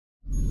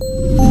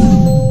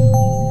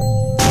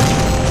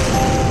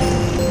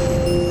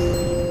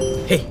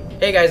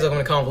Hey guys,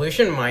 welcome to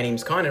Khanvolution. My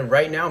name's Khan, and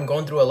right now I'm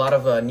going through a lot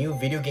of new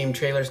video game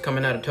trailers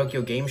coming out of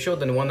Tokyo Game Show.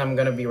 The one I'm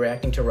going to be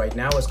reacting to right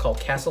now is called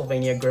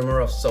Castlevania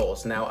Grimoire of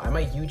Souls. Now, I'm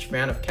a huge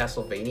fan of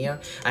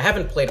Castlevania. I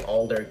haven't played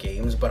all their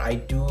games, but I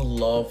do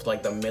love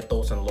like the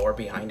mythos and lore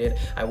behind it.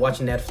 I watch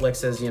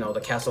Netflix's, the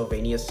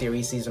Castlevania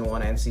series, Season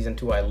 1 and Season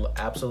 2. I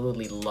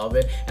absolutely love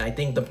it, and I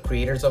think the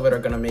creators of it are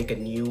going to make a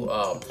new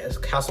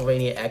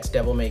Castlevania X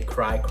Devil May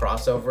Cry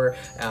crossover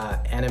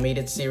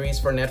animated series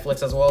for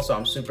Netflix as well, so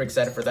I'm super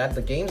excited for that.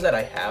 The games that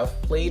I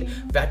have played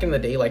back in the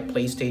day, like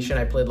PlayStation,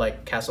 I played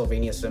like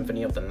Castlevania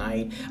Symphony of the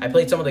Night. I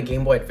played some of the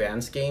Game Boy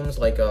Advance games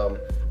like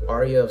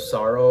Aria of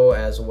Sorrow,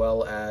 as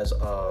well as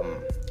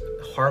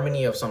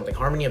Harmony of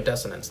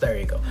Dissonance. There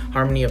you go,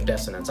 Harmony of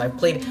Dissonance. I've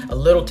played a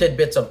little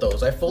tidbits of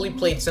those. I fully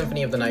played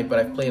Symphony of the Night, but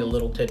I've played a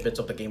little tidbits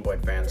of the Game Boy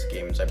Advance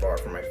games I borrowed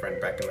from my friend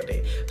back in the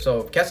day.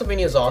 So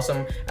Castlevania is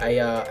awesome. I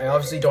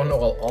obviously don't know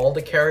all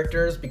the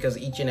characters because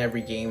each and every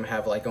game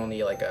have like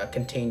only like a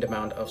contained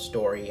amount of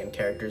story and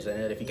characters in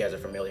it, if you guys are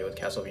familiar with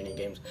Castlevania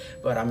games.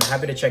 But I'm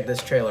happy to check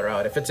this trailer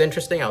out. If it's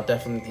interesting, I'll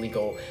definitely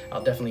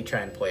try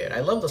and play it. I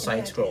love the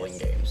side-scrolling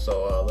games,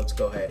 so let's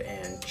go ahead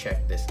and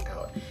check this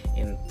out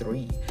in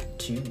 3,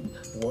 2,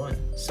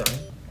 1, son.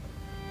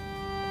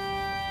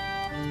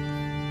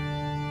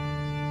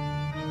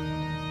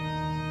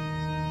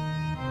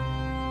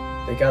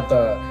 They got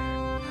the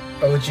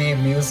OG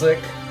music.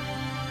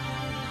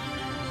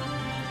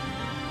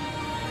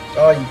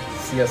 Oh, you can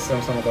see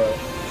some of the...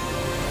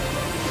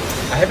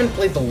 I haven't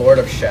played the Lord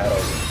of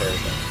Shadows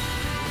version.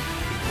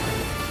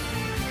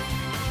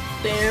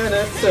 They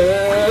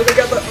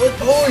got the...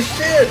 Oh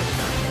shit!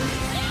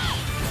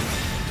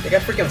 They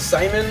got freaking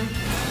Simon.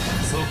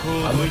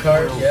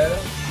 Alucard, yeah.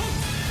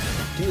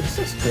 Dude, this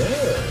looks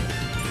good.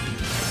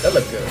 That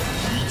looked good.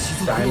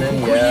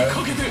 Simon, yeah.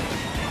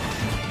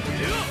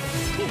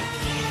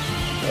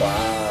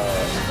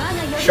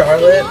 Wow.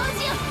 Charlotte.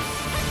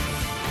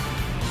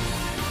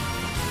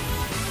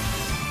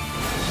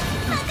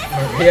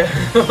 Yeah.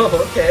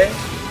 Okay.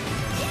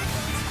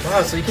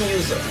 Wow, so you can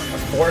use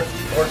four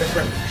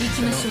different.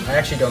 I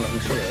actually don't know who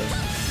she is.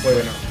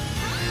 Wait, no.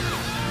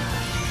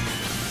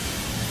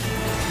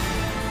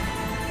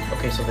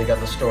 Okay, so they got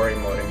the story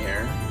mode in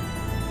here.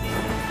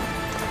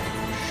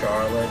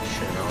 Charlotte,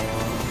 Shinoa.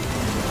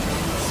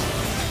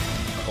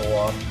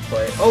 Co-op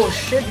play. Oh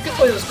shit, you can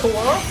play this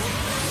co-op?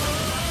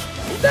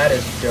 That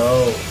is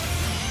dope.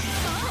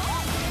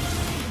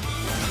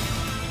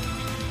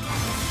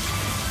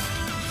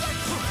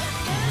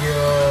 Yo.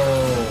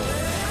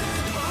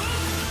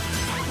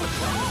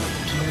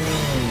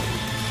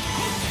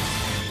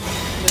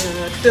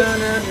 Dude.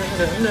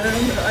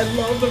 I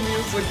love the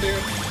music,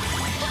 dude.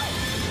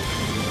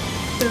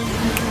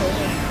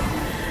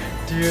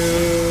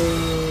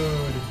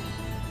 Dude.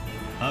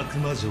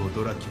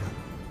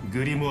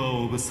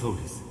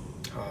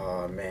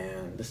 Oh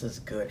man, this is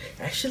good.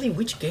 Actually,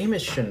 which game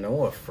is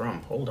Shinoa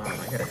from? Hold on,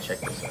 I gotta check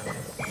this out.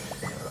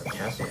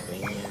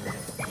 Castlevania.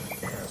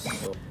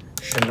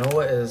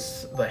 Shinoa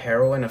is the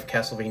heroine of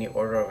Castlevania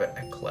Order of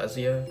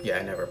Ecclesia. Yeah,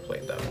 I never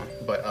played that one,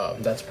 but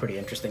that's pretty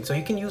interesting. So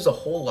you can use a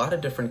whole lot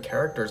of different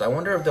characters. I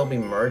wonder if they'll be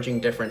merging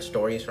different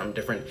stories from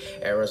different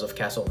eras of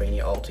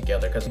Castlevania all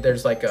together, because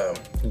there's like a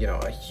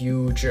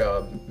huge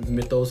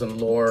mythos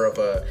and lore of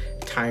a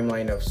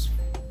timeline of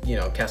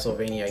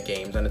Castlevania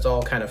games, and it's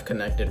all kind of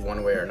connected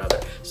one way or another.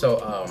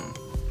 So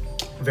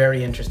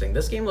very interesting.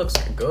 This game looks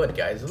good,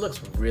 guys. It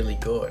looks really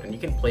good, and you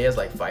can play as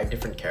like 5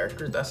 different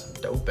characters. That's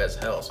dope as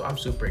hell, so I'm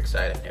super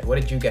excited. And what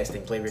did you guys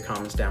think? Leave your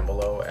comments down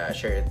below.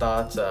 Share your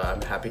thoughts.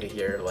 I'm happy to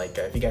hear, like,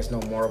 if you guys know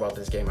more about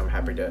this game, I'm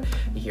happy to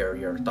hear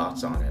your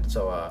thoughts on it.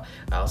 So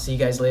I'll see you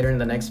guys later in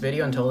the next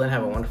video. Until then,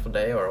 have a wonderful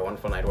day or a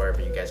wonderful night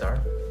wherever you guys are.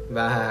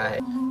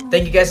 Bye.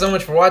 Thank you guys so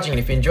much for watching, and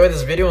if you enjoyed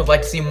this video and would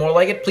like to see more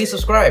like it, please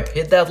subscribe,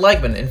 hit that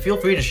like button, and feel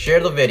free to share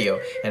the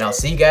video. And I'll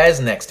see you guys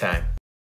next time.